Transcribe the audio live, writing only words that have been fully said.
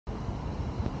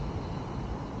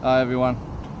Hi everyone,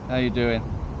 how you doing?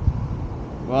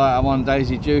 Right, I'm on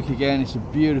Daisy Duke again. It's a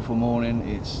beautiful morning.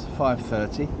 It's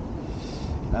 5:30.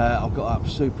 I've got up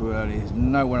super early. There's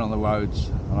no one on the roads,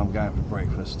 and I'm going for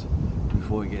breakfast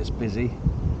before it gets busy,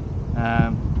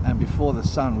 and before the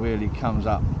sun really comes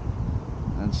up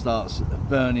and starts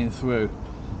burning through.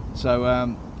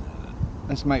 So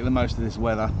let's make the most of this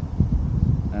weather,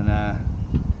 and yeah,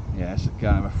 let's go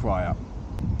and have a fry up.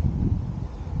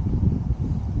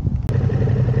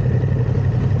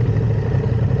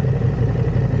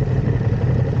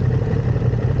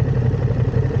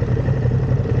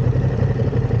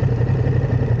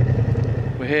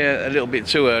 We're here a little bit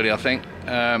too early, I think.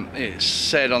 It's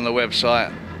said on the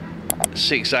website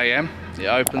 6 AM it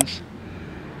opens,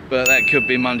 but that could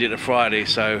be Monday to Friday,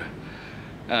 so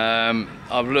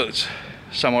I've looked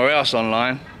somewhere else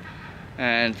online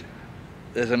and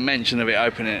there's a mention of it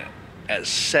opening at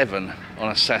 7 on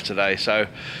a Saturday, so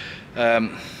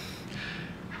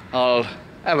I'll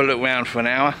have a look round for an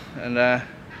hour and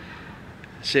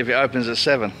see if it opens at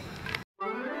 7.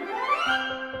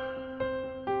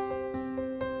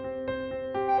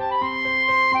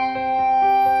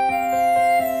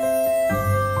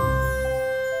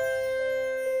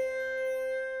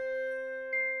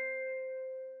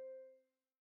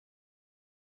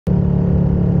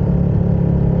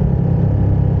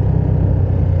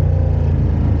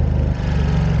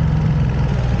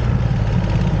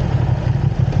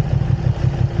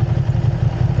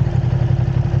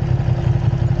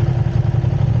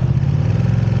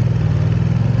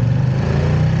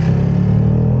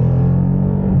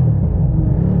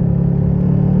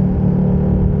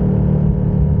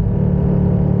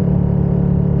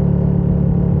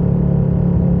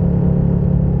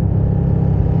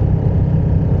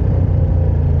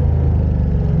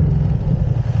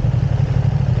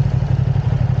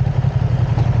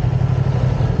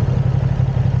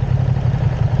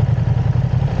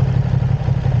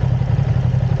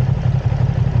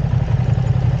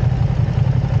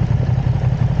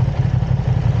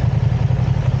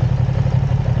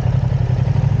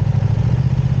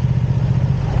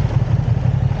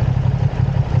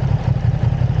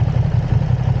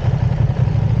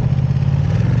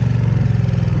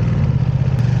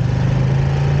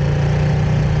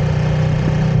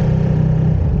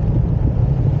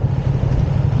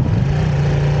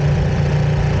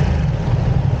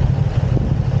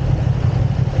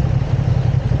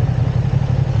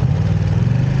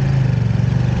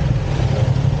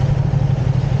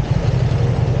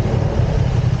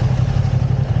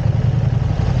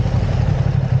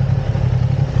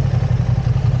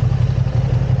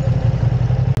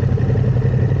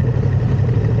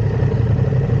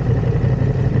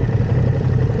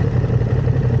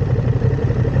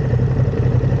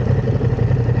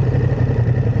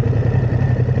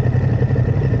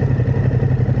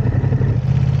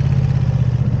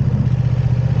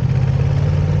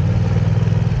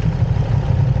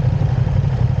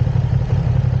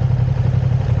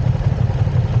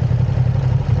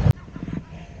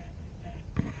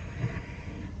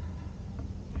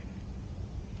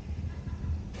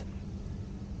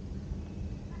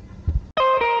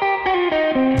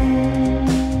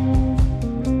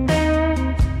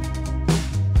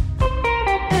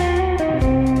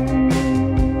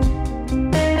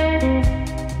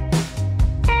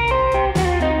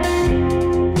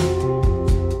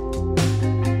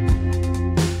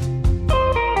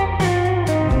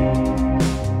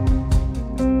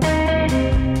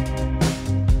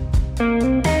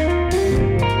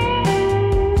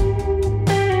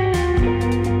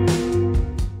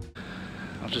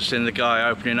 Seen the guy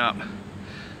opening up.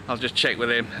 I've just checked with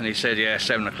him and he said yeah,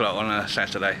 7 o'clock on a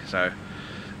Saturday, so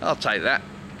I'll take that.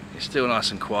 It's still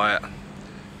nice and quiet.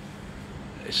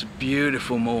 It's a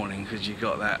beautiful morning because you've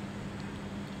got that,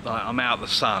 like, I'm out the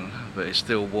sun but it's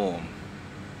still warm.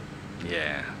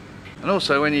 Yeah, and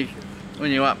also when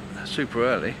you're up super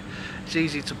early, it's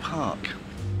easy to park.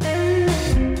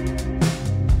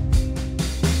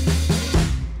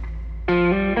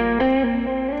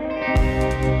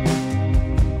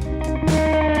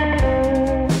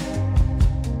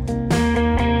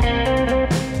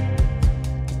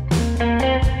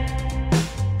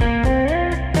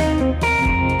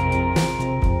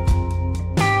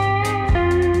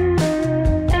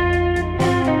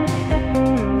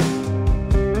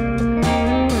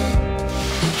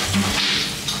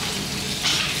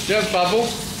 Do you have bubble?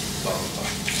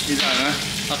 You don't know?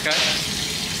 Okay.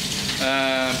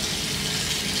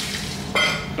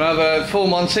 Can I have a full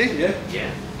Monty? Yeah.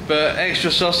 Yeah. But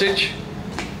extra sausage,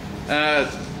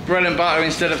 bread and butter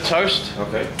instead of toast.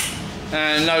 Okay.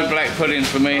 And no black pudding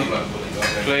for me, No black pudding,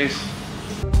 okay. please.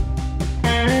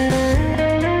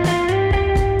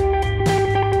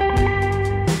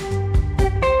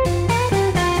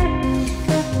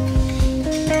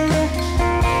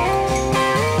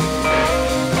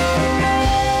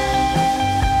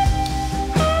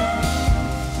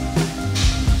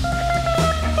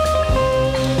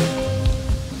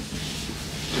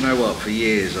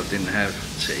 years I didn't have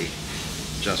tea,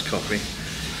 just coffee.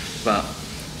 But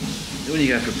when you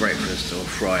go for breakfast or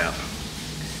fry up,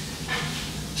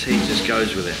 tea just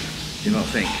goes with it. Do you not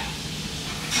think?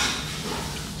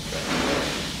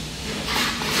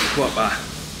 Proper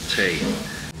tea.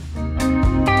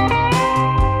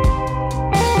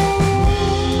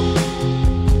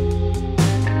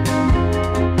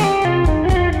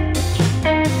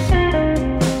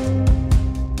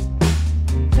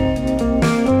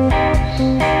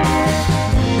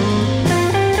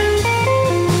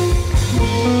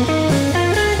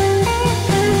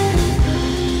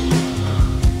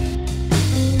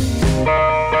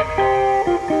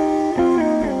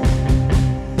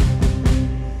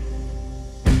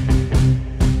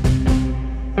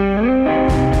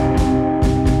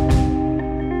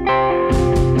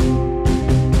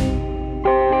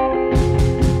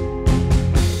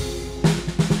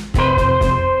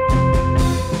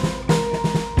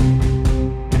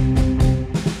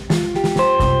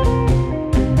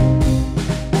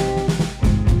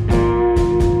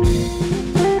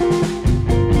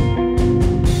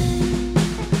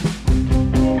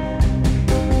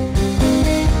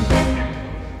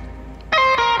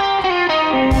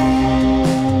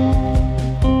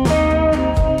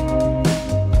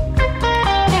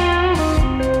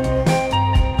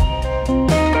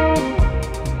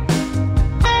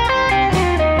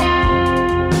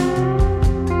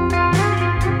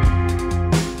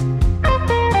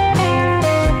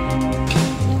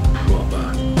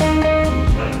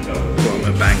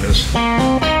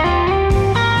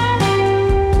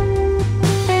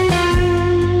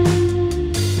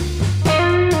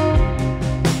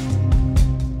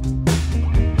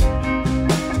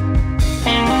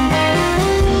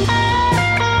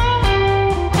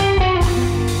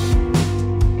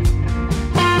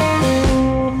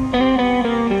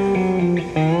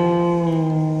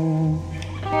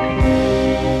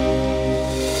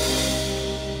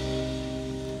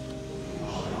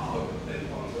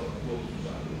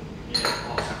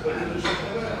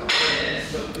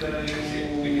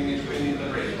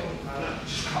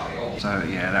 So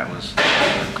yeah, that was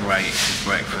a great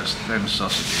breakfast. Them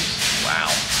sausages, wow.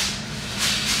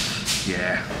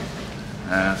 Yeah,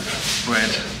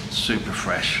 bread super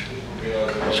fresh,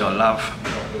 which I love.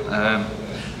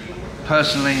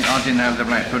 Personally, I didn't have the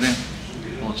black pudding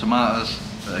or tomatoes,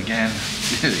 but again,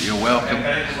 you're welcome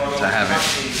to have it.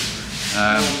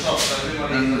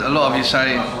 And a lot of you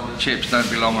say chips don't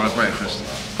belong on a breakfast.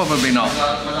 Probably not,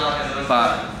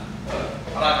 but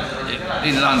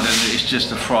in London it's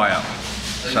just a fry up,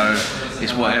 so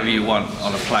it's whatever you want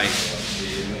on a plate.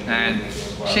 And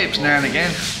chips now and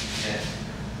again,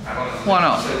 why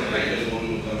not?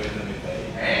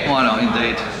 Why not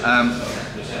indeed?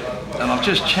 And I've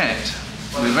just checked,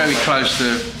 we're very close to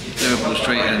Liverpool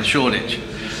St and Shoreditch.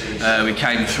 We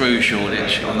came through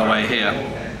Shoreditch on the way here.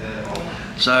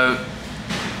 So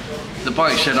the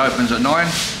bike shed opens at 9,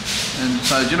 and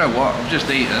so do you know what, I've just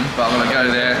eaten, but I'm going to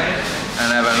go there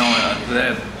and have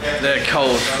their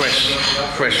cold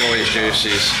fresh orange juice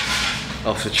is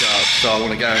off the charts. So I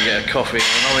want to go and get a coffee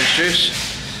and an orange juice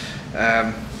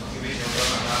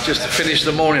just to finish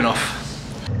the morning off.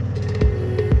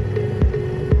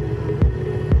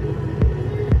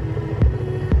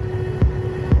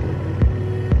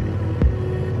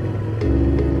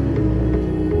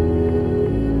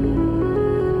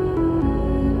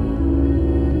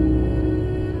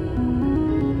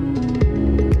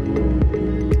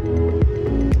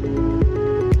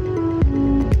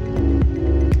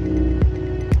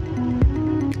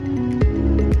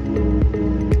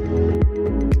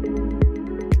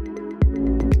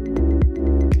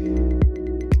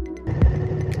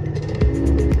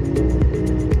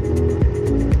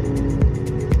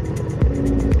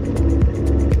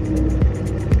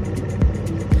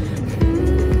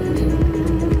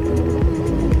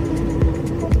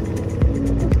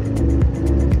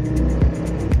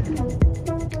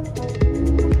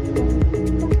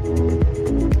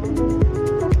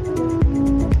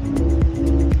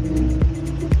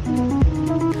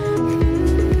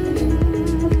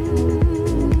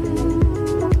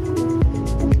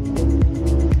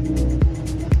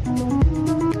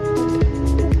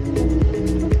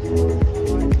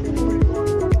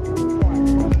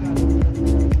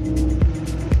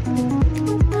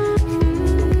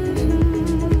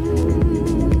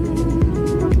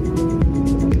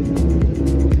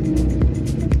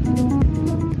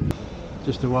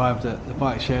 Just arrived at the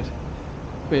bike shed.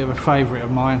 Bit of a favourite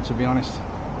of mine, to be honest.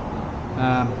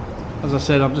 As I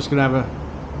said, I'm just going to have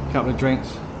a couple of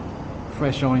drinks,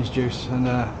 fresh orange juice and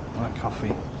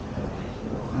coffee,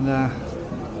 and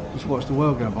just watch the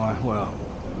world go by. Well,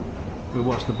 we'll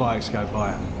watch the bikes go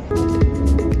by.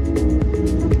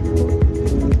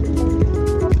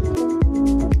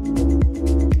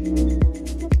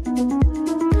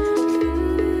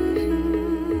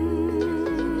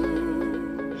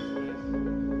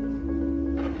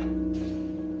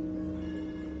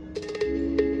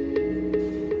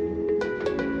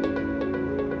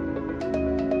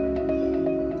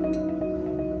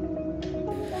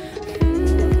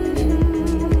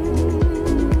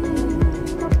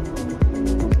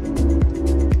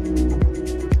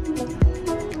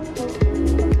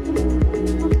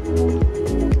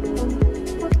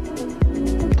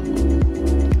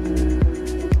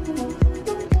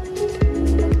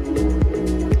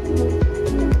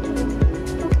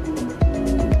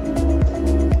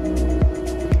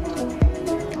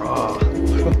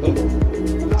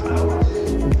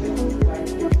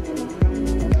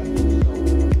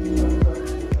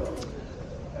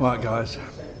 Right guys,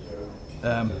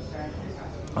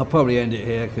 I'll probably end it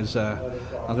here because I'm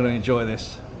going to enjoy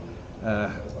this.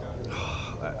 That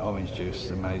orange juice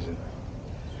is amazing.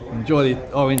 Enjoy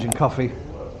the orange and coffee,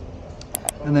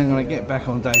 and then I'm going to get back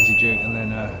on Daisy Duke and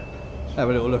then have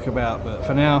a little look about. But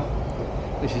for now,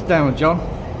 this is Darren and John,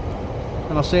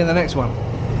 and I'll see you in the next one.